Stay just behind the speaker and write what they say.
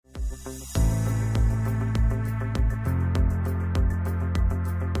Hi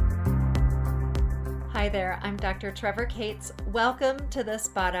there, I'm Dr. Trevor Cates. Welcome to the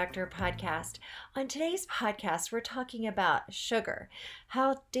Spa Doctor podcast. On today's podcast, we're talking about sugar,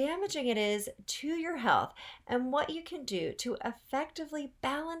 how damaging it is to your health, and what you can do to effectively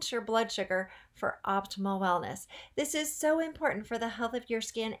balance your blood sugar for optimal wellness. This is so important for the health of your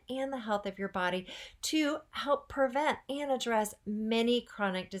skin and the health of your body to help prevent and address many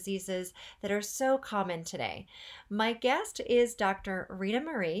chronic diseases that are so common today. My guest is Dr.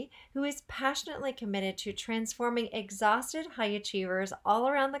 Ritamarie, who is passionately committed to transforming exhausted high achievers all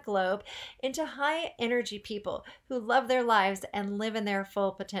around the globe into high energy people who love their lives and live in their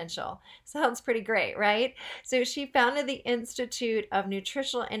full potential. Sounds pretty great, right? So she founded the Institute of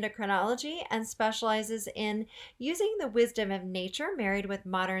Nutritional Endocrinology and specializes in using the wisdom of nature married with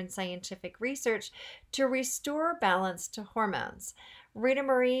modern scientific research to restore balance to hormones.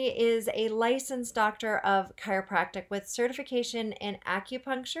 Ritamarie is a licensed doctor of chiropractic with certification in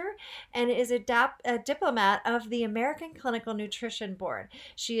acupuncture and is a diplomat of the American Clinical Nutrition Board.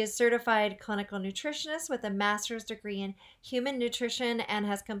 She is certified clinical nutritionist with a master's degree in human nutrition and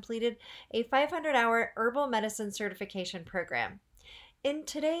has completed a 500-hour herbal medicine certification program. In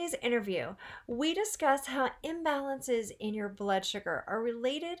today's interview, we discuss how imbalances in your blood sugar are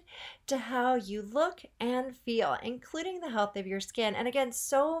related to how you look and feel, including the health of your skin. And again,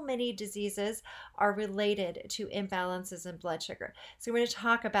 so many diseases are related to imbalances in blood sugar. So we're going to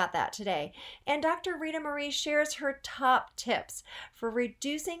talk about that today. And Dr. Ritamarie shares her top tips for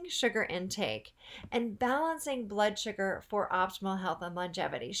reducing sugar intake and balancing blood sugar for optimal health and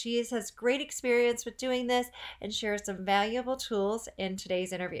longevity. She has great experience with doing this and shares some valuable tools in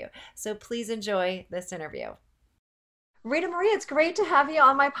today's interview. So please enjoy this interview. Ritamarie, it's great to have you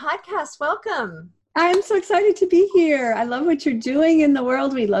on my podcast. Welcome. I'm so excited to be here. I love what you're doing in the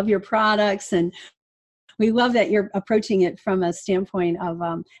world. We love your products, and we love that you're approaching it from a standpoint of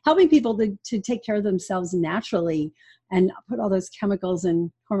helping people to take care of themselves naturally and put all those chemicals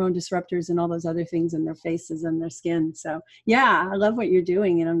and hormone disruptors and all those other things in their faces and their skin. So yeah, I love what you're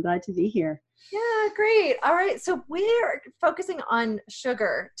doing, and I'm glad to be here. Yeah, great. All right. So we're focusing on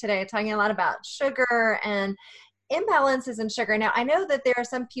sugar today, talking a lot about sugar and imbalances in sugar. Now, I know that there are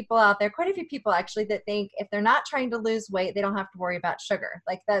some people out there, quite a few people actually, that think if they're not trying to lose weight, they don't have to worry about sugar.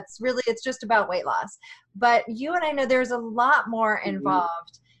 Like it's just about weight loss. But you and I know there's a lot more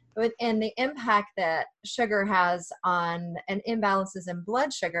involved in the impact that sugar has on and imbalances in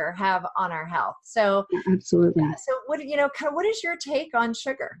blood sugar have on our health. So absolutely. So what is your take on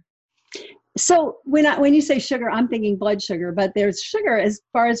sugar? So when you say sugar, I'm thinking blood sugar, but there's sugar as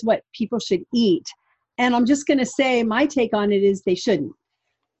far as what people should eat. And I'm just going to say my take on it is they shouldn't,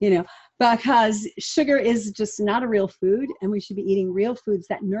 because sugar is just not a real food, and we should be eating real foods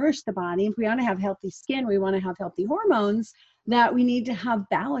that nourish the body. If we want to have healthy skin, we want to have healthy hormones, that we need to have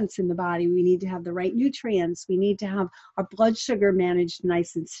balance in the body. We need to have the right nutrients. We need to have our blood sugar managed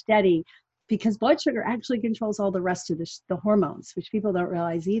nice and steady, because blood sugar actually controls all the rest of the hormones, which people don't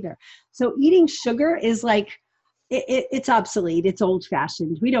realize either. So eating sugar is like, it's obsolete. It's old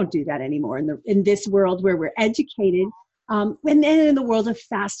fashioned. We don't do that anymore in this world where we're educated. And then in the world of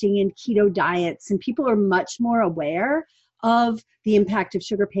fasting and keto diets, and people are much more aware of the impact of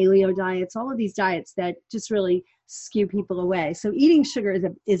sugar, paleo diets, all of these diets that just really skew people away. So eating sugar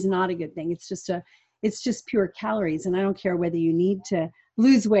is not a good thing. It's just pure calories. And I don't care whether you need to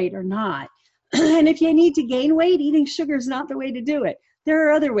lose weight or not. And if you need to gain weight, eating sugar is not the way to do it. There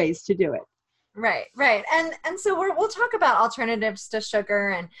are other ways to do it. Right. And so we'll talk about alternatives to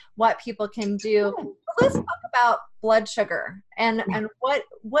sugar and what people can do. But let's talk about blood sugar and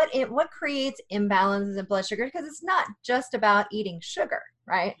what creates imbalances in blood sugar, because it's not just about eating sugar,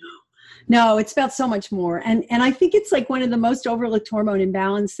 right? No, it's about so much more. And I think it's like one of the most overlooked hormone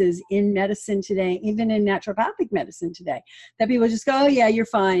imbalances in medicine today, even in naturopathic medicine today, that people just go, oh yeah, you're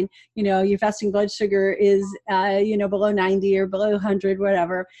fine. Your fasting blood sugar is, below 90 or below 100,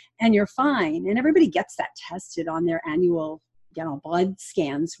 whatever, and you're fine. And everybody gets that tested on their annual, blood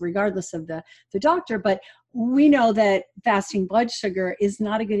scans, regardless of the doctor. But we know that fasting blood sugar is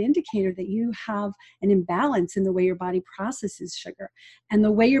not a good indicator that you have an imbalance in the way your body processes sugar. And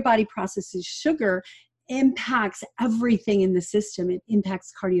the way your body processes sugar impacts everything in the system. It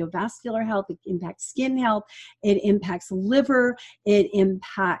impacts cardiovascular health, it impacts skin health, it impacts liver, it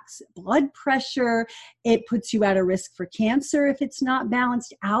impacts blood pressure, it puts you at a risk for cancer if it's not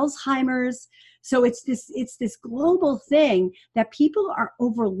balanced, Alzheimer's. So it's this global thing that people are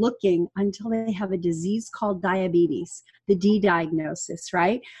overlooking until they have a disease called diabetes, the D diagnosis,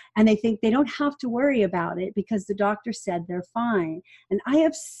 right? And they think they don't have to worry about it because the doctor said they're fine. And I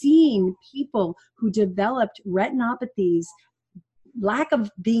have seen people who developed retinopathies, lack of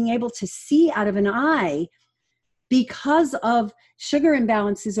being able to see out of an eye, because of sugar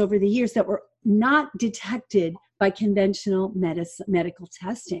imbalances over the years that were not detected by conventional medical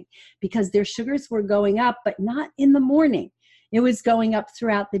testing, because their sugars were going up, but not in the morning. It was going up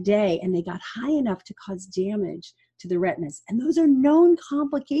throughout the day, and they got high enough to cause damage to the retinas. And those are known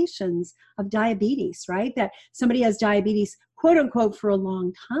complications of diabetes, right? That somebody has diabetes, quote unquote, for a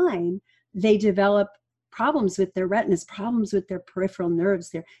long time, they develop problems with their retinas, problems with their peripheral nerves,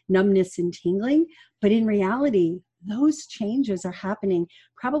 their numbness and tingling. But in reality, those changes are happening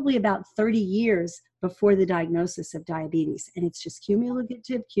probably about 30 years before the diagnosis of diabetes. And it's just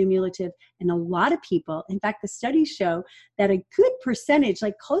cumulative. And a lot of people, in fact, the studies show that a good percentage,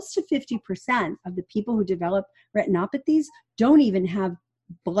 like close to 50% of the people who develop retinopathies don't even have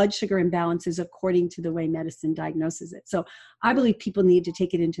blood sugar imbalances according to the way medicine diagnoses it. So I believe people need to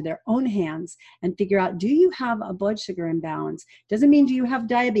take it into their own hands and figure out, do you have a blood sugar imbalance? Doesn't mean do you have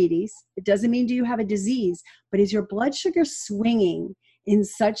diabetes. It doesn't mean do you have a disease, but is your blood sugar swinging in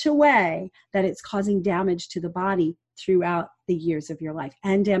such a way that it's causing damage to the body throughout the years of your life,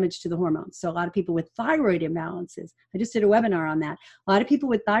 and damage to the hormones? So a lot of people with thyroid imbalances, I just did a webinar on that. A lot of people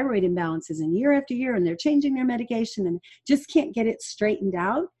with thyroid imbalances, and year after year, and they're changing their medication and just can't get it straightened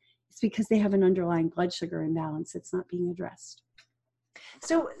out. It's because they have an underlying blood sugar imbalance that's not being addressed.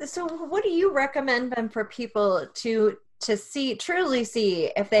 So what do you recommend then for people to truly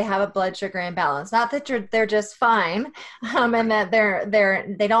see if they have a blood sugar imbalance? Not that they're just fine, and that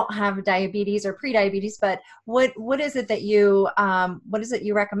they don't have diabetes or prediabetes, but what is it that you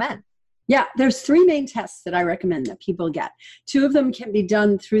recommend? Yeah, there's three main tests that I recommend that people get. Two of them can be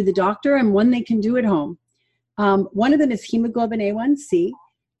done through the doctor, and one they can do at home. One of them is hemoglobin A1C,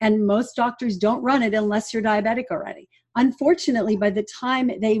 and most doctors don't run it unless you're diabetic already. Unfortunately, by the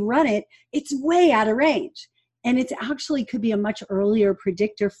time they run it, it's way out of range. And it actually could be a much earlier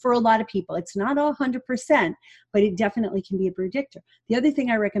predictor for a lot of people. It's not 100%, but it definitely can be a predictor. The other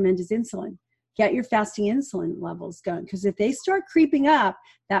thing I recommend is insulin. Get your fasting insulin levels going, because if they start creeping up,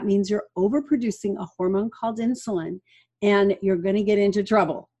 that means you're overproducing a hormone called insulin, and you're going to get into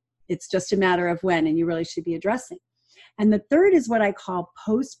trouble. It's just a matter of when, and you really should be addressing. And the third is what I call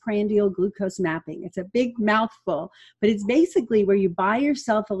postprandial glucose mapping. It's a big mouthful, but it's basically where you buy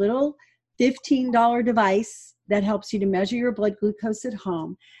yourself a little $15 device that helps you to measure your blood glucose at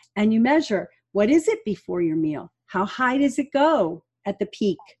home. And you measure, what is it before your meal? How high does it go at the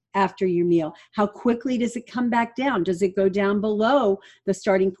peak after your meal? How quickly does it come back down? Does it go down below the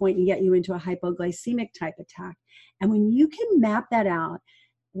starting point and get you into a hypoglycemic type attack? And when you can map that out,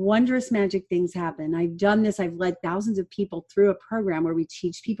 wondrous magic things happen. I've done this. I've led thousands of people through a program where we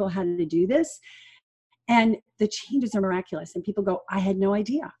teach people how to do this. And the changes are miraculous. And people go, I had no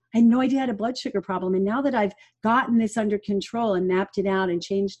idea. I had no idea I had a blood sugar problem. And now that I've gotten this under control and mapped it out and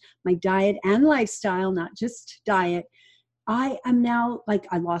changed my diet and lifestyle, not just diet, I am now, like,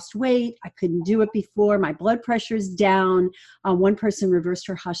 I lost weight. I couldn't do it before. My blood pressure is down. One person reversed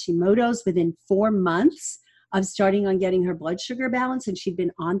her Hashimoto's within 4 months of starting on getting her blood sugar balance, and she'd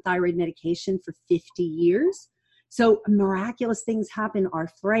been on thyroid medication for 50 years. So miraculous things happen.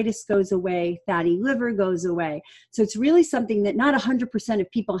 Arthritis goes away, fatty liver goes away. So it's really something that not 100%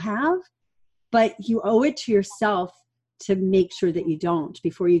 of people have, but you owe it to yourself to make sure that you don't,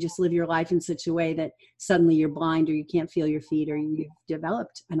 before you just live your life in such a way that suddenly you're blind, or you can't feel your feet, or you've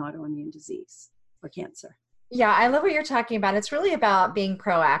developed an autoimmune disease or cancer. Yeah, I love what you're talking about. It's really about being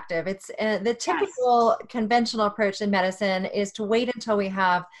proactive. It's the typical conventional approach in medicine is to wait until we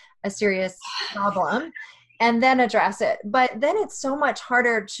have a serious problem and then address it. But then it's so much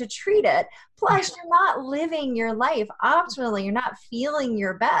harder to treat it. Plus, you're not living your life optimally. You're not feeling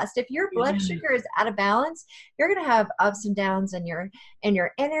your best. If your blood sugar is out of balance, you're going to have ups and downs in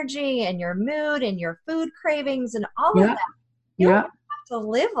your energy and your mood and your food cravings and all of that. You don't have to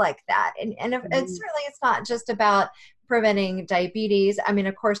live like that. And if, it's certainly, it's not just about preventing diabetes. I mean,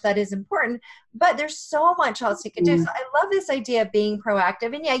 of course, that is important, but there's so much else you can do. So I love this idea of being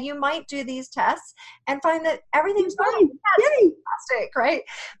proactive. And yeah, you might do these tests and find that everything's fine. Fantastic, right?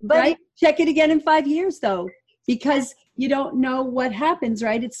 But check it again in 5 years, though, because you don't know what happens,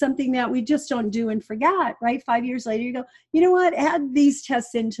 right? It's something that we just don't do and forget, right? 5 years later, you go, you know what? Add these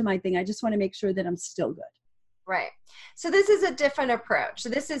tests into my thing. I just want to make sure that I'm still good. Right. So this is a different approach. So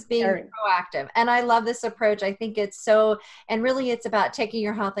this is being Very. proactive. And I love this approach. I think it's so, and really it's about taking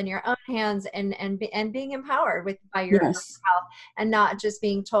your health in your own hands and being empowered by your own Yes. health, and not just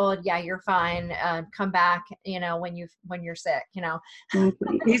being told, yeah, you're fine. Come back, when you're sick,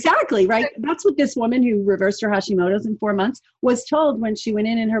 Exactly. Exactly. Right. That's what this woman who reversed her Hashimoto's in 4 months was told when she went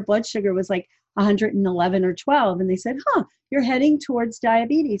in, and her blood sugar was like 111 or 12. And they said, you're heading towards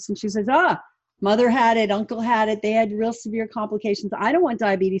diabetes. And she says, mother had it, uncle had it. They had real severe complications. I don't want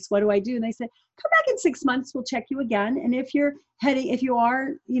diabetes. What do I do? And they said, come back in 6 months. We'll check you again. And if you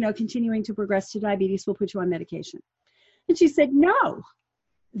are, continuing to progress to diabetes, we'll put you on medication. And she said, no,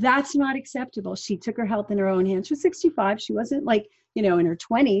 that's not acceptable. She took her health in her own hands. She was 65. She wasn't like, in her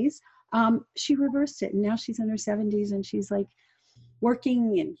 20s. She reversed it. And now she's in her 70s, and she's like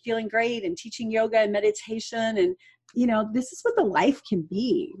working and feeling great and teaching yoga and meditation. And, this is what the life can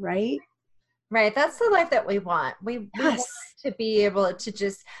be, right? Right. That's the life that we want. We want Yes. to be able to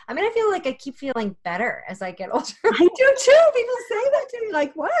just, I feel like I keep feeling better as I get older. I do too. People say that to me,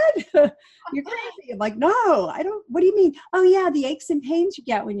 like, what? You're crazy. I'm like, no, I don't. What do you mean? Oh yeah, the aches and pains you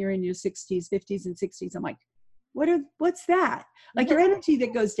get when you're in your 60s, 50s, and 60s. I'm like, what's that? Like your energy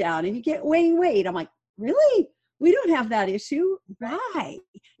that goes down and you get weight. I'm like, really? We don't have that issue. Why?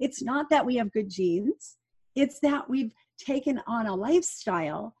 It's not that we have good genes. It's that we've taken on a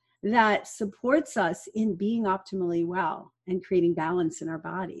lifestyle that supports us in being optimally well and creating balance in our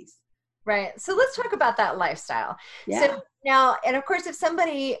bodies. Right. So let's talk about that lifestyle. Yeah. So now, and of course, if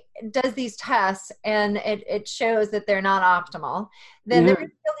somebody does these tests and it shows that they're not optimal, then they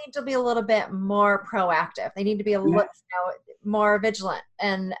need to be a little bit more proactive. They need to be a little more vigilant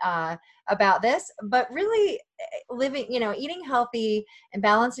and about this. But really, eating healthy and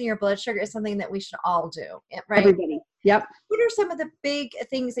balancing your blood sugar is something that we should all do, right? Everybody. Yep. What are some of the big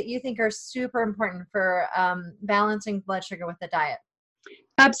things that you think are super important for balancing blood sugar with the diet?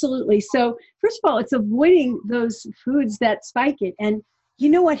 Absolutely. So first of all, it's avoiding those foods that spike it. And you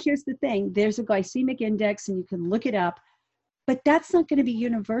know what? Here's the thing. There's a glycemic index and you can look it up, but that's not going to be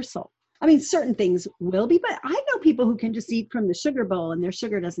universal. Certain things will be, but I know people who can just eat from the sugar bowl and their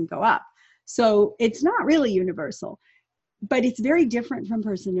sugar doesn't go up. So it's not really universal, but it's very different from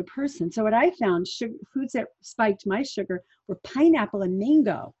person to person. So what I found, foods that spiked my sugar were pineapple and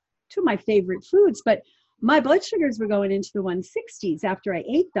mango, two of my favorite foods, but my blood sugars were going into the 160s after I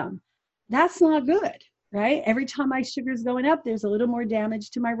ate them. That's not good, right? Every time my sugar's going up, there's a little more damage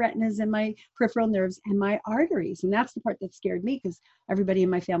to my retinas and my peripheral nerves and my arteries. And that's the part that scared me because everybody in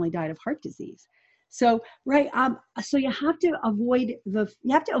my family died of heart disease. So, right. So you have to avoid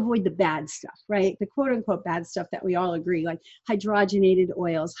the bad stuff, right? The quote unquote bad stuff that we all agree, like hydrogenated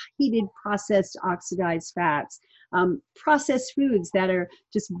oils, heated, processed, oxidized fats, processed foods that are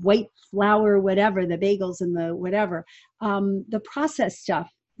just white flour, whatever, the bagels and the whatever, the processed stuff,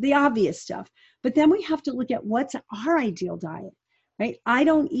 the obvious stuff. But then we have to look at what's our ideal diet. Right? I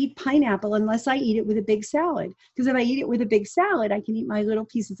don't eat pineapple unless I eat it with a big salad. Because if I eat it with a big salad, I can eat my little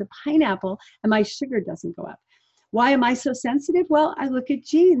pieces of pineapple and my sugar doesn't go up. Why am I so sensitive? Well, I look at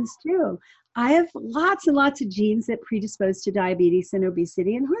genes too. I have lots and lots of genes that predispose to diabetes and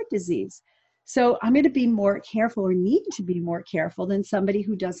obesity and heart disease. So I'm going to be more careful or need to be more careful than somebody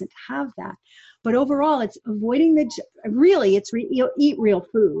who doesn't have that. But overall, it's avoiding eat real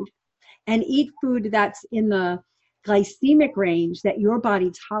food and eat food that's in the glycemic range that your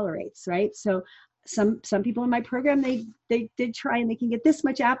body tolerates, right? So some people in my program, they did try and they can get this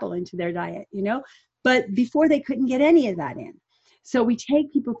much apple into their diet, but before they couldn't get any of that in. So we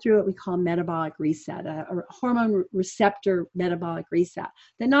take people through what we call metabolic reset, a hormone receptor metabolic reset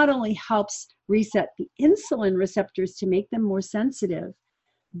that not only helps reset the insulin receptors to make them more sensitive,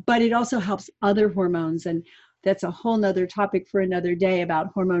 but it also helps other hormones. And that's a whole nother topic for another day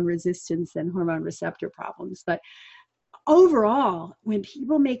about hormone resistance and hormone receptor problems. But overall, when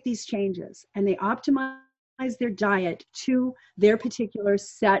people make these changes and they optimize their diet to their particular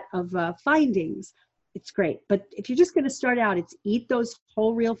set of findings, it's great. But if you're just going to start out, it's eat those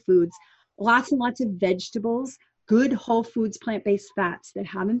whole real foods, lots and lots of vegetables, good whole foods, plant-based fats that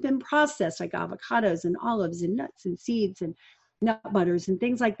haven't been processed, like avocados and olives and nuts and seeds and nut butters and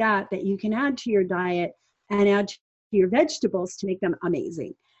things like that you can add to your diet and add to your vegetables to make them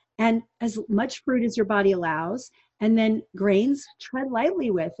amazing. And as much fruit as your body allows, and then grains, tread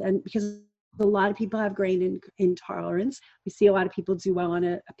lightly with, and because a lot of people have grain intolerance. We see a lot of people do well on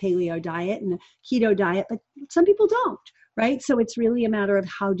a paleo diet and a keto diet, but some people don't, right? So it's really a matter of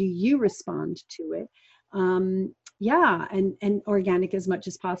how do you respond to it. Yeah, and organic as much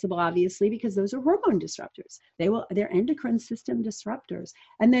as possible, obviously, because those are hormone disruptors. They're endocrine system disruptors.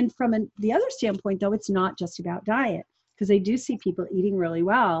 And then from the other standpoint, though, it's not just about diet, because I do see people eating really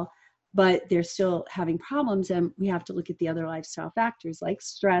well, but they're still having problems. And we have to look at the other lifestyle factors like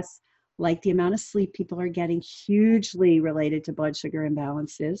stress, like the amount of sleep people are getting, hugely related to blood sugar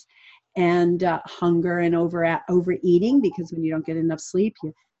imbalances, and hunger and overeating, because when you don't get enough sleep,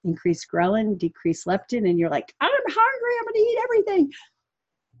 you increase ghrelin, decrease leptin, and you're like, I'm hungry, I'm going to eat everything.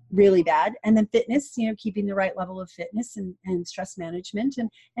 Really bad. And then fitness, keeping the right level of fitness and stress management,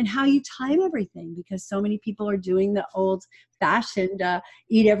 and how you time everything, because so many people are doing the old fashioned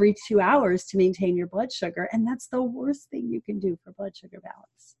eat every 2 hours to maintain your blood sugar. And that's the worst thing you can do for blood sugar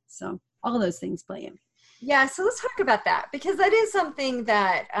balance. So all of those things play in. Yeah, so let's talk about that, because that is something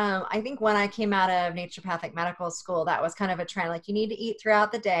that I think when I came out of naturopathic medical school, that was kind of a trend. Like, you need to eat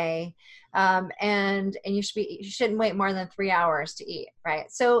throughout the day, and you shouldn't wait more than 3 hours to eat,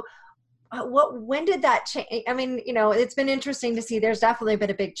 right? So when did that change? I mean, it's been interesting to see. There's definitely been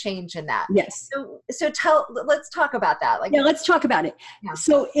a big change in that. Yes. Let's talk about that. Yeah, let's talk about it. Yeah.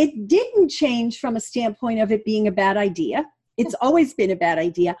 So it didn't change from a standpoint of it being a bad idea. It's always been a bad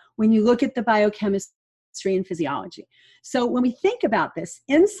idea when you look at the biochemistry and physiology. So when we think about this,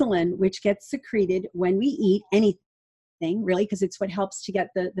 insulin, which gets secreted when we eat anything, really, because it's what helps to get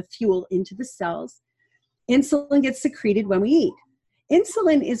the fuel into the cells, insulin gets secreted when we eat.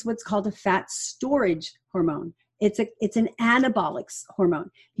 Insulin is what's called a fat storage hormone. It's an anabolic hormone.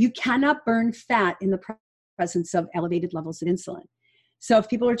 You cannot burn fat in the presence of elevated levels of insulin. So if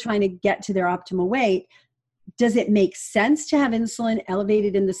people are trying to get to their optimal weight, does it make sense to have insulin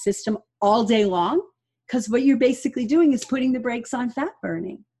elevated in the system all day long? Because what you're basically doing is putting the brakes on fat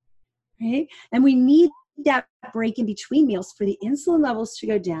burning, right? And we need that break in between meals for the insulin levels to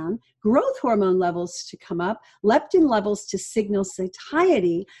go down, growth hormone levels to come up, leptin levels to signal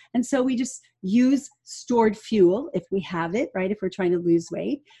satiety. And so we just use stored fuel if we have it, right? If we're trying to lose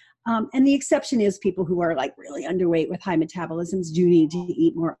weight. And the exception is people who are like really underweight with high metabolisms do need to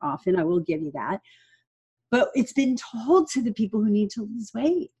eat more often. I will give you that. But it's been told to the people who need to lose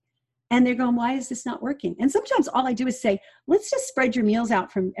weight. And they're going, why is this not working? And sometimes all I do is say, let's just spread your meals out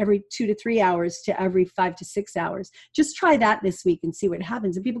from every 2 to 3 hours to every 5 to 6 hours. Just try that this week and see what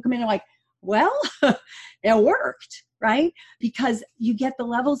happens. And people come in and are like, well, it worked, right? Because you get the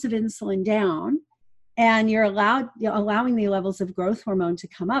levels of insulin down, and you're allowing the levels of growth hormone to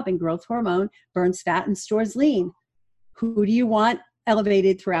come up, and growth hormone burns fat and stores lean. Who do you want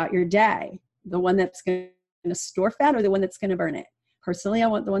elevated throughout your day? The one that's going to store fat or the one that's going to burn it? Personally, I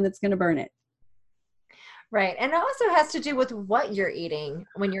want the one that's going to burn it. Right. And it also has to do with what you're eating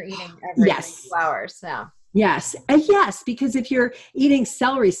when you're eating every 2 hours. So. Yes. Yes, because if you're eating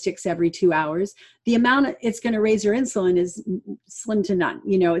celery sticks every 2 hours, the amount it's going to raise your insulin is slim to none.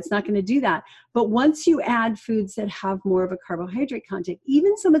 It's not going to do that. But once you add foods that have more of a carbohydrate content,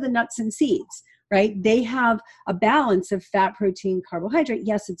 even some of the nuts and seeds, right? They have a balance of fat, protein, carbohydrate.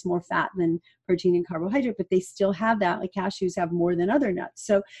 Yes, it's more fat than protein and carbohydrate, but they still have that. Like cashews have more than other nuts.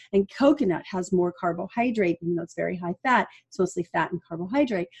 So, and coconut has more carbohydrate, even though it's very high fat. It's mostly fat and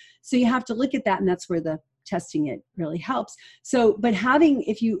carbohydrate. So you have to look at that, and that's where the testing it really helps. So, but having,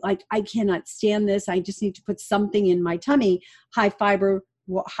 if you like, I cannot stand this, I just need to put something in my tummy, high fiber,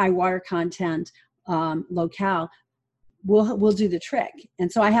 high water content, low cal, we'll do the trick.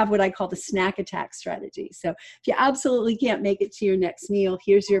 And so I have what I call the snack attack strategy. So if you absolutely can't make it to your next meal,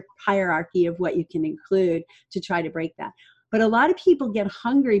 here's your hierarchy of what you can include to try to break that. But a lot of people get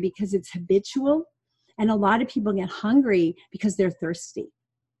hungry because it's habitual, and a lot of people get hungry because they're thirsty.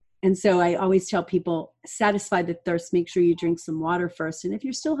 And so I always tell people, satisfy the thirst, make sure you drink some water first. And if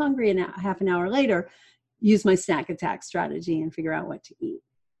you're still hungry and half an hour later, use my snack attack strategy and figure out what to eat.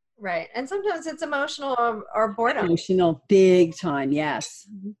 Right. And sometimes it's emotional or boredom. Emotional, big time. Yes.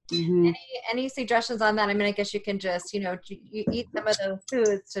 Mm-hmm. Any suggestions on that? I mean, I guess you can just, you eat some of those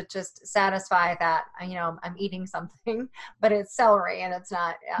foods to just satisfy that, I'm eating something, but it's celery and it's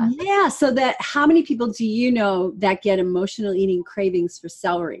not. Yeah. So how many people do you know that get emotional eating cravings for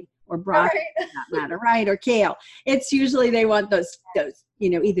celery or broccoli, for that matter, right? Or kale? It's usually they want those,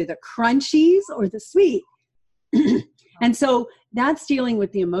 either the crunchies or the sweet. And so that's dealing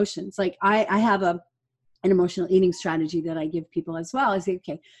with the emotions. Like I have an emotional eating strategy that I give people as well. I say,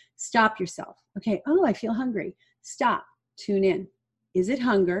 okay, stop yourself. Okay. Oh, I feel hungry. Stop. Tune in. Is it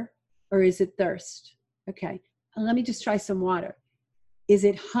hunger or is it thirst? Okay. Let me just try some water. Is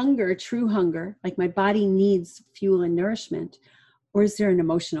it hunger, true hunger, like my body needs fuel and nourishment, or is there an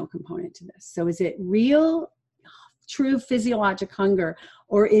emotional component to this? So is it real, true physiologic hunger,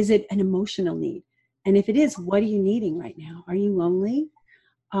 or is it an emotional need? And if it is, what are you needing right now? Are you lonely?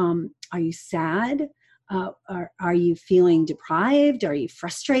 Are you sad? Are you feeling deprived? Are you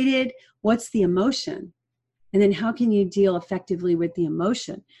frustrated? What's the emotion? And then how can you deal effectively with the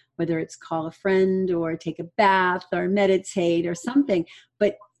emotion, whether it's call a friend or take a bath or meditate or something.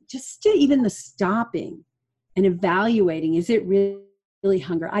 But just to even the stopping and evaluating, is it really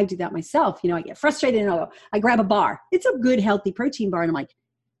hunger? I do that myself. I get frustrated and I grab a bar. It's a good, healthy protein bar. And I'm like,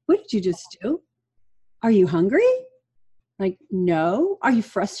 what did you just do? Are you hungry? Like, no. Are you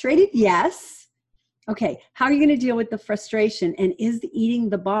frustrated? Yes. Okay. How are you going to deal with the frustration? And is eating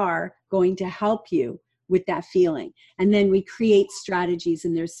the bar going to help you with that feeling? And then we create strategies,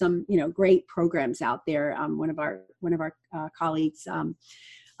 and there's some, great programs out there. One of our colleagues,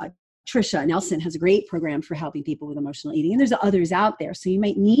 Trisha Nelson, has a great program for helping people with emotional eating. And there's others out there. So you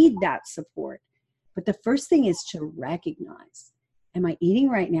might need that support. But the first thing is to recognize, am I eating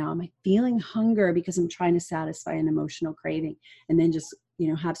right now? Am I feeling hunger because I'm trying to satisfy an emotional craving? And then just,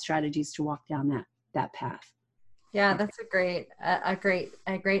 have strategies to walk down that path. Yeah, that's a great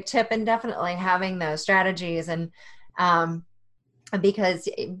tip, and definitely having those strategies, and because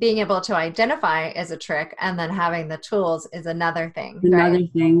being able to identify is a trick, and then having the tools is another thing. Another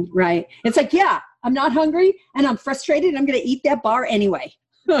thing, right? It's like, yeah, I'm not hungry and I'm frustrated, and I'm going to eat that bar anyway.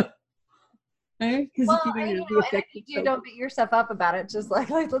 Right? Well, you don't beat yourself up about it. Just like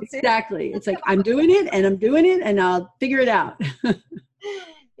let's see. Exactly. It's like, I'm doing it and I'll figure it out.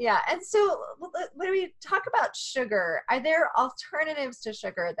 Yeah. And so when we talk about sugar, are there alternatives to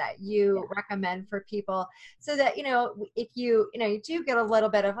sugar that you recommend for people, so that, if you do get a little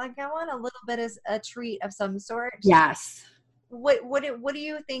bit of like, I want a little bit as a treat of some sort. Yes. What do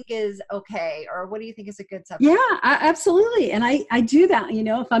you think is okay? Or what do you think is a good substitute? Yeah, absolutely. And I do that,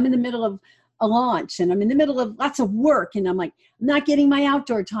 if I'm in the middle of a launch and I'm in the middle of lots of work and I'm like, I'm not getting my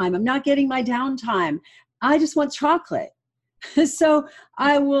outdoor time. I'm not getting my downtime. I just want chocolate. So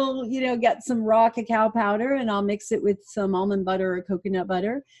I will, get some raw cacao powder and I'll mix it with some almond butter or coconut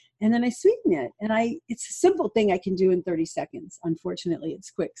butter. And then I sweeten it. And it's a simple thing I can do in 30 seconds. Unfortunately,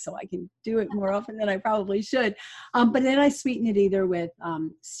 it's quick, so I can do it more often than I probably should. But then I sweeten it either with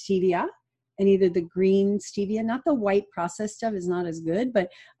stevia, and either the green stevia, not the white processed stuff is not as good, but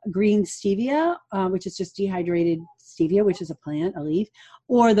green stevia, which is just dehydrated stevia, which is a plant, a leaf,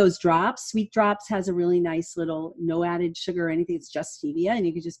 or those drops. Sweet Drops has a really nice little, no added sugar or anything. It's just stevia, and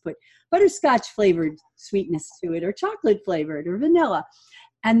you can just put butterscotch flavored sweetness to it, or chocolate flavored, or vanilla.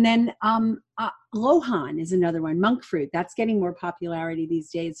 And then lohan is another one, monk fruit. That's getting more popularity these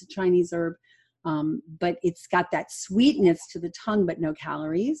days. It's a Chinese herb, but it's got that sweetness to the tongue, but no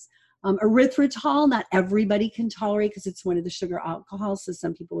calories. Erythritol, not everybody can tolerate because it's one of the sugar alcohols, so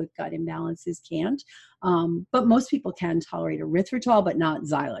some people with gut imbalances can't. But most people can tolerate erythritol, but not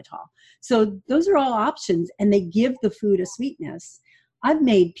xylitol. So those are all options, and they give the food a sweetness. I've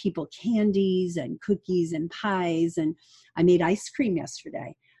made people candies and cookies and pies, and I made ice cream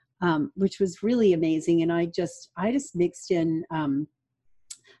yesterday, which was really amazing. And I just mixed in,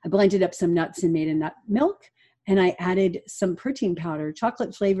 I blended up some nuts and made a nut milk. And I added some protein powder,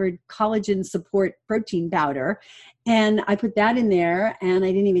 chocolate flavored collagen support protein powder. And I put that in there, and I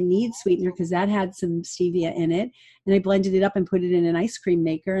didn't even need sweetener because that had some stevia in it. And I blended it up and put it in an ice cream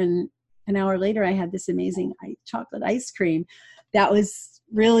maker. And an hour later, I had this amazing chocolate ice cream that was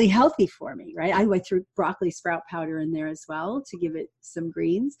really healthy for me, right? I threw broccoli sprout powder in there as well to give it some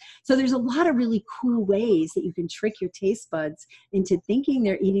greens. So there's a lot of really cool ways that you can trick your taste buds into thinking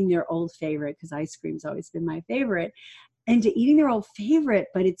they're eating their old favorite, because ice cream's always been my favorite, and to eating their old favorite,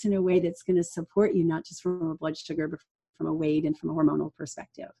 but it's in a way that's going to support you, not just from a blood sugar, but from a weight and from a hormonal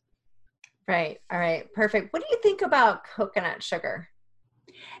perspective. Right. All right. Perfect. What do you think about coconut sugar?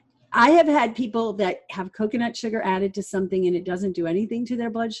 I have had people that have coconut sugar added to something and it doesn't do anything to their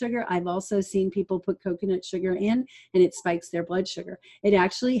blood sugar. I've also seen people put coconut sugar in and it spikes their blood sugar. It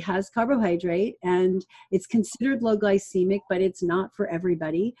actually has carbohydrate and it's considered low glycemic, but it's not for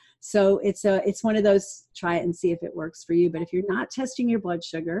everybody. So it's one of those, try it and see if it works for you. But if you're not testing your blood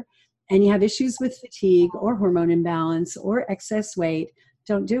sugar and you have issues with fatigue or hormone imbalance or excess weight,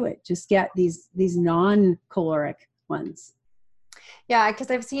 don't do it. Just get these non-caloric ones. Yeah,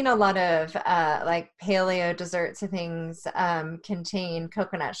 because I've seen a lot of like paleo desserts and things contain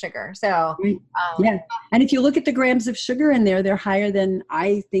coconut sugar. So yeah, and if you look at the grams of sugar in there, they're higher than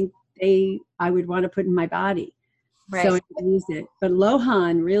I think I would want to put in my body. Right. So I use it. But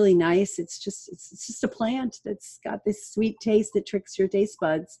lohan, really nice. It's just a plant that's got this sweet taste that tricks your taste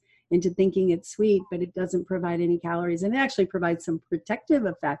buds into thinking it's sweet, but it doesn't provide any calories, and it actually provides some protective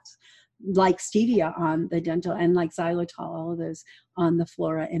effects like stevia on the dental, and like xylitol, all of those on the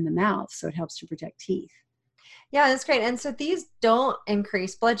flora in the mouth. So it helps to protect teeth. Yeah, that's great. And so these don't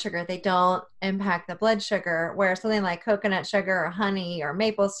increase blood sugar. They don't impact the blood sugar, where something like coconut sugar or honey or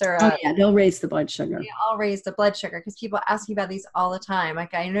maple Oh syrup, yeah, they'll raise the blood they sugar. all raise the blood sugar, because people ask me about these all the time.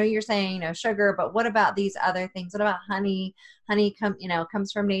 Like, I know you're saying, sugar, but what about these other things? What about honey? Honey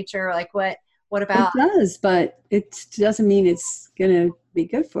comes from nature. Like what It about does, but it doesn't mean it's going to be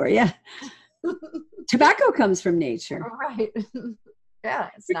good for you. Tobacco comes from nature. right. Yeah,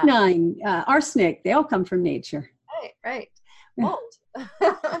 it's not Strychnine, arsenic, they all come from nature. right. Yeah.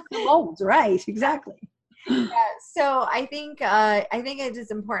 Mold. Mold, right, exactly. So I think it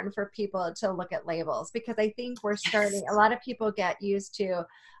is important for people to look at labels, because I think we're starting, a lot of people get used to,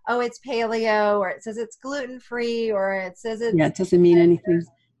 oh, it's paleo, or it says it's gluten-free, or it says Yeah, it's it doesn't mean anything.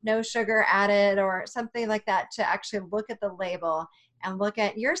 no sugar added, or something like that, to actually look at the label and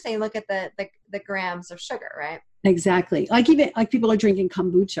you're saying look at the grams of sugar, right? Exactly. Like even like people are drinking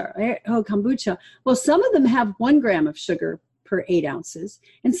kombucha. Right? Oh, kombucha. Well, some of them have 1 gram of sugar per 8 ounces,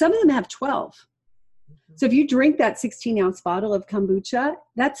 and some of them have 12. So if you drink that 16-ounce bottle of kombucha,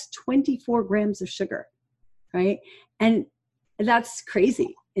 that's 24 grams of sugar, right? And that's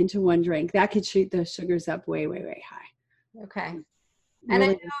crazy into one drink. That could shoot the sugars up way, way, way high. Okay. And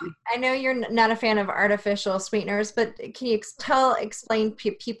Really. I know you're not a fan of artificial sweeteners, but can you explain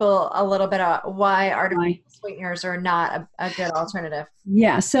people a little bit about why artificial sweeteners are not a good alternative?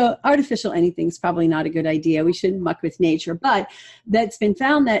 Yeah, so artificial anything is probably not a good idea. We shouldn't muck with nature, but that's been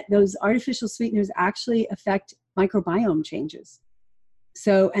found that those artificial sweeteners actually affect microbiome changes.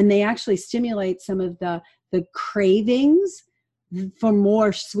 So, and they actually stimulate some of the cravings for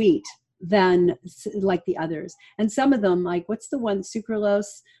more sweet than like the others. And some of them, like what's the one,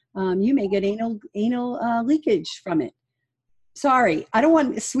 sucralose, you may get anal leakage from it. Sorry, I don't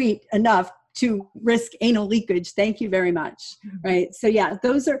want sweet enough to risk anal leakage. Thank you very much. Right. So yeah,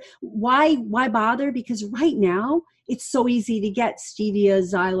 those are why bother? Because right now it's so easy to get stevia,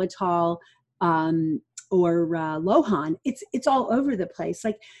 xylitol, or Lohan. It's all over the place.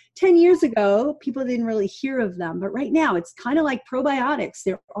 Like 10 years ago, people didn't really hear of them, but right now it's kind of like probiotics.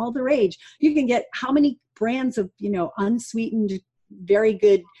 They're all the rage. You can get how many brands of, unsweetened, very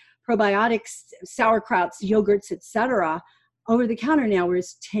good probiotics, sauerkrauts, yogurts, etc., over the counter now,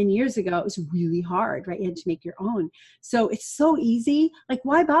 whereas 10 years ago, it was really hard, right? You had to make your own. So it's so easy. Like,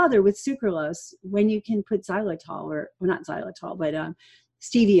 why bother with sucralose when you can put xylitol or not xylitol, but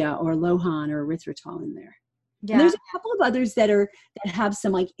stevia or Lohan or erythritol in there? Yeah. And there's a couple of others that have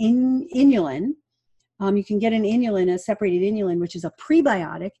some like inulin. You can get an inulin, a separated inulin, which is a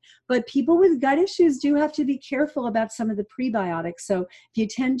prebiotic, but people with gut issues do have to be careful about some of the prebiotics. So if you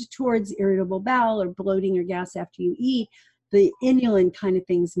tend towards irritable bowel or bloating or gas after you eat, the inulin kind of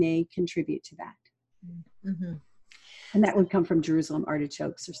things may contribute to that. Mm-hmm. And that would come from Jerusalem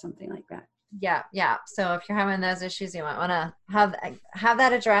artichokes or something like that. Yeah. Yeah. So if you're having those issues, you might want to have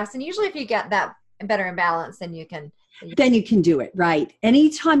that addressed. And usually if you get that better in balance, then you can do it. Right.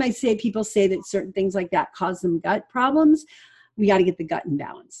 Anytime people say that certain things like that cause them gut problems, we got to get the gut in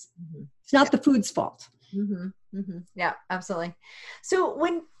balance. Mm-hmm. It's not the food's fault. Mm-hmm. Mm-hmm. Yeah, absolutely. So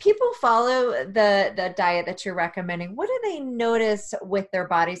when people follow the diet that you're recommending, what do they notice with their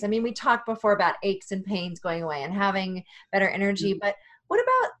bodies? I mean, we talked before about aches and pains going away and having better energy, but what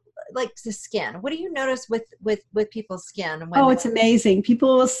about like the skin? What do you notice with people's skin? It's amazing.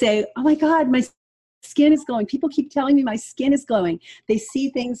 People will say, "Oh my God, my skin is glowing." People keep telling me my skin is glowing. They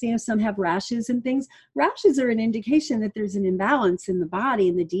see things, some have rashes and things. Rashes are an indication that there's an imbalance in the body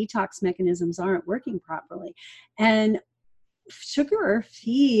and the detox mechanisms aren't working properly. And sugar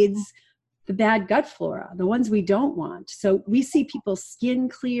feeds the bad gut flora, the ones we don't want. So we see people's skin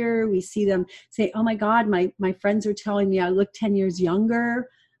clear. We see them say, "Oh my God, my friends are telling me I look 10 years younger."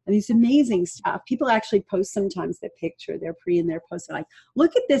 And it's amazing stuff. People actually post sometimes the picture, their pre and their post. Like,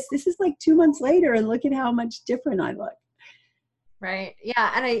 look at this. This is like 2 months later, and look at how much different I look. Right.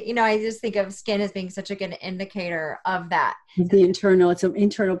 Yeah. And I just think of skin as being such a good indicator of that. It's an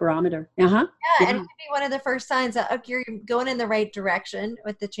internal barometer. Uh-huh. Yeah. And it can be one of the first signs that you're going in the right direction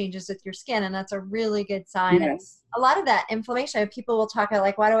with the changes with your skin. And that's a really good sign. Yes. And a lot of that inflammation, people will talk about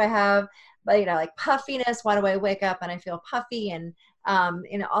like, why do I have, like puffiness? Why do I wake up and I feel puffy? And,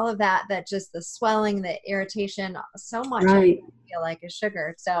 all of that just the swelling, the irritation, so much right. I feel like is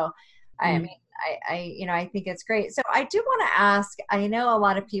sugar. So I mean, I think it's great. So I do want to ask, I know a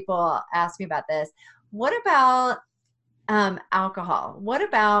lot of people ask me about this. What about alcohol. What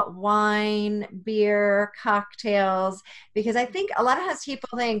about wine, beer, cocktails? Because I think a lot of times people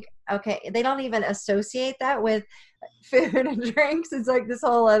think, okay, they don't even associate that with food and drinks. It's like this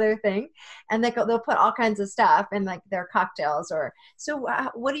whole other thing, and they'll put all kinds of stuff in like their cocktails. Or so,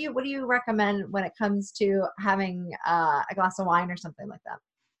 what do you recommend when it comes to having a glass of wine or something like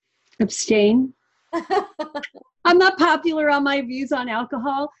Abstain. that? I'm not popular on my views on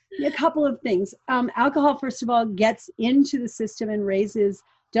alcohol. A couple of things. Alcohol, first of all, gets into the system and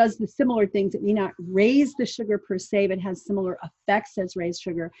does the similar things. It may not raise the sugar per se, but has similar effects as raised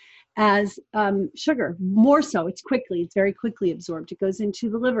sugar, as sugar. More so, it's very quickly absorbed. It goes into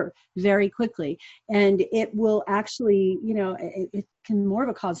the liver very quickly. And it will actually, it can more of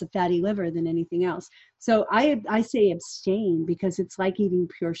a cause of fatty liver than anything else. So I say abstain, because it's like eating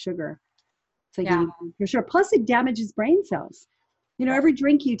pure sugar. It's like eating pure sugar. Plus, it damages brain cells. Every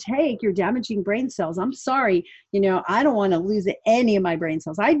drink you take, you're damaging brain cells. I'm sorry, I don't want to lose any of my brain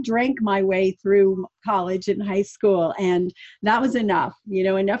cells. I drank my way through college and high school, and that was enough.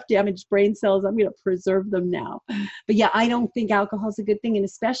 Enough damaged brain cells. I'm going to preserve them now. But yeah, I don't think alcohol is a good thing, and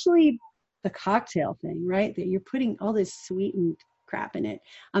especially the cocktail thing, right? That you're putting all this sweetened crap in it.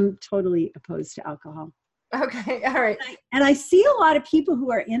 I'm totally opposed to alcohol. Okay, all right. And I see a lot of people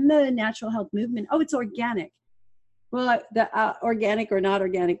who are in the natural health movement. Oh, it's organic. Well, the organic or not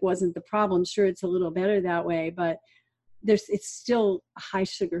organic wasn't the problem. Sure, it's a little better that way, but it's still a high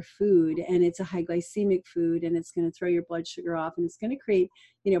sugar food, and it's a high glycemic food, and it's going to throw your blood sugar off, and it's going to create,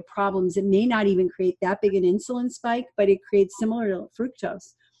 problems. It may not even create that big an insulin spike, but it creates similar to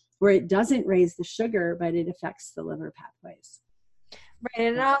fructose, where it doesn't raise the sugar, but it affects the liver pathways. Right,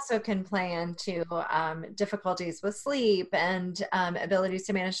 and it also can play into difficulties with sleep and abilities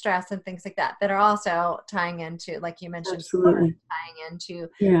to manage stress and things like that are also tying into, like you mentioned, absolutely, tying into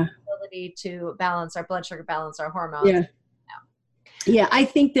the ability to balance our blood sugar, balance our hormones. Yeah, I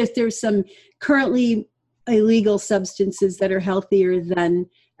think that there's some currently illegal substances that are healthier than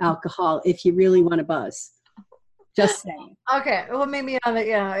alcohol if you really want to buzz. Just saying. Okay, well, maybe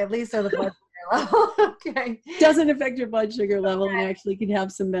at least on the blood level. Okay. Doesn't affect your blood sugar level, and actually can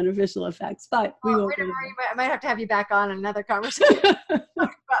have some beneficial effects. But we won't. I might have to have you back on another conversation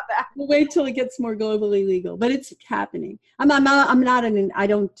about that. We'll wait till it gets more globally legal, but it's happening. I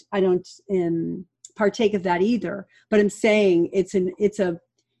don't partake of that either. But I'm saying it's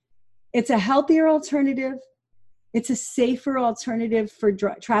a healthier alternative. It's a safer alternative for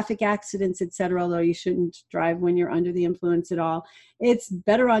traffic accidents, et cetera, although you shouldn't drive when you're under the influence at all. It's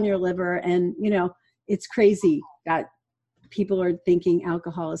better on your liver. And, it's crazy that people are thinking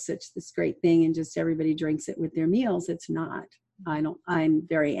alcohol is such this great thing and just everybody drinks it with their meals. It's not. I'm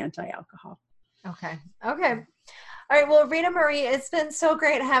very anti-alcohol. Okay. All right. Well, Ritamarie, it's been so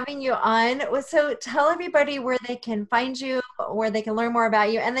great having you on. So tell everybody where they can find you, where they can learn more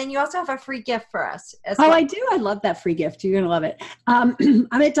about you. And then you also have a free gift for us as well. I do. I love that free gift. You're going to love it. I'm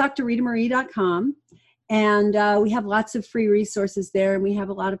at drritamarie.com. And we have lots of free resources there. And we have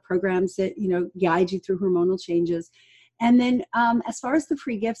a lot of programs that, guide you through hormonal changes. And then as far as the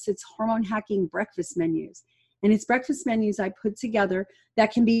free gifts, it's hormone hacking breakfast menus. And it's breakfast menus I put together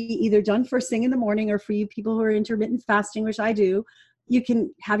that can be either done first thing in the morning, or for you people who are intermittent fasting, which I do, you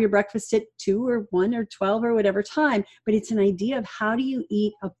can have your breakfast at 2 or 1 or 12 or whatever time. But it's an idea of how do you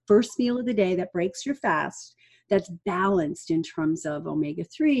eat a first meal of the day that breaks your fast, that's balanced in terms of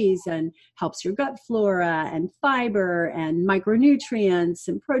omega-3s and helps your gut flora and fiber and micronutrients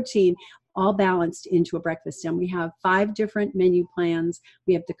and protein, all balanced into a breakfast. And we have 5 different menu plans.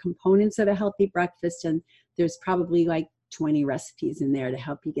 We have the components of a healthy breakfast, and there's probably like 20 recipes in there to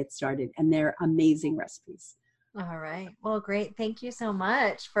help you get started. And they're amazing recipes. All right. Well, great. Thank you so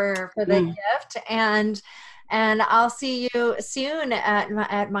much for the gift. And I'll see you soon at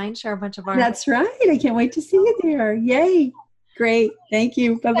Mindshare, a bunch of our. That's right. I can't wait to see you there. Yay. Great. Thank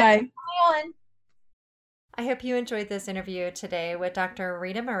you. Bye-bye. I hope you enjoyed this interview today with Dr.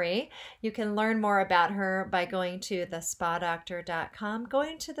 Ritamarie. You can learn more about her by going to thespadoctor.com,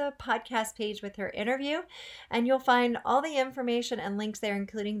 going to the podcast page with her interview, and you'll find all the information and links there,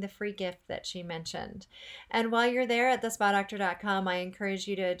 including the free gift that she mentioned. And while you're there at thespadoctor.com, I encourage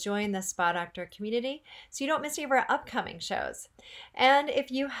you to join the Spa Doctor community so you don't miss any of our upcoming shows. And if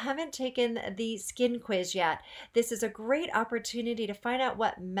you haven't taken the skin quiz yet, this is a great opportunity to find out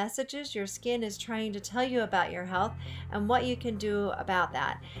what messages your skin is trying to tell you about your health and what you can do about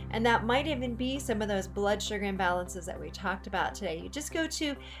that. And that might even be some of those blood sugar imbalances that we talked about today. You just go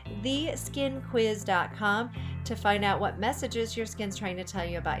to theskinquiz.com to find out what messages your skin's trying to tell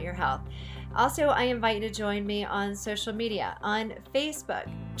you about your health. Also, I invite you to join me on social media, on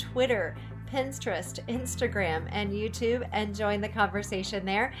Facebook, Twitter, Pinterest, Instagram, and YouTube and join the conversation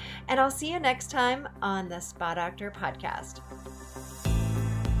there. And I'll see you next time on the Spa Doctor Podcast.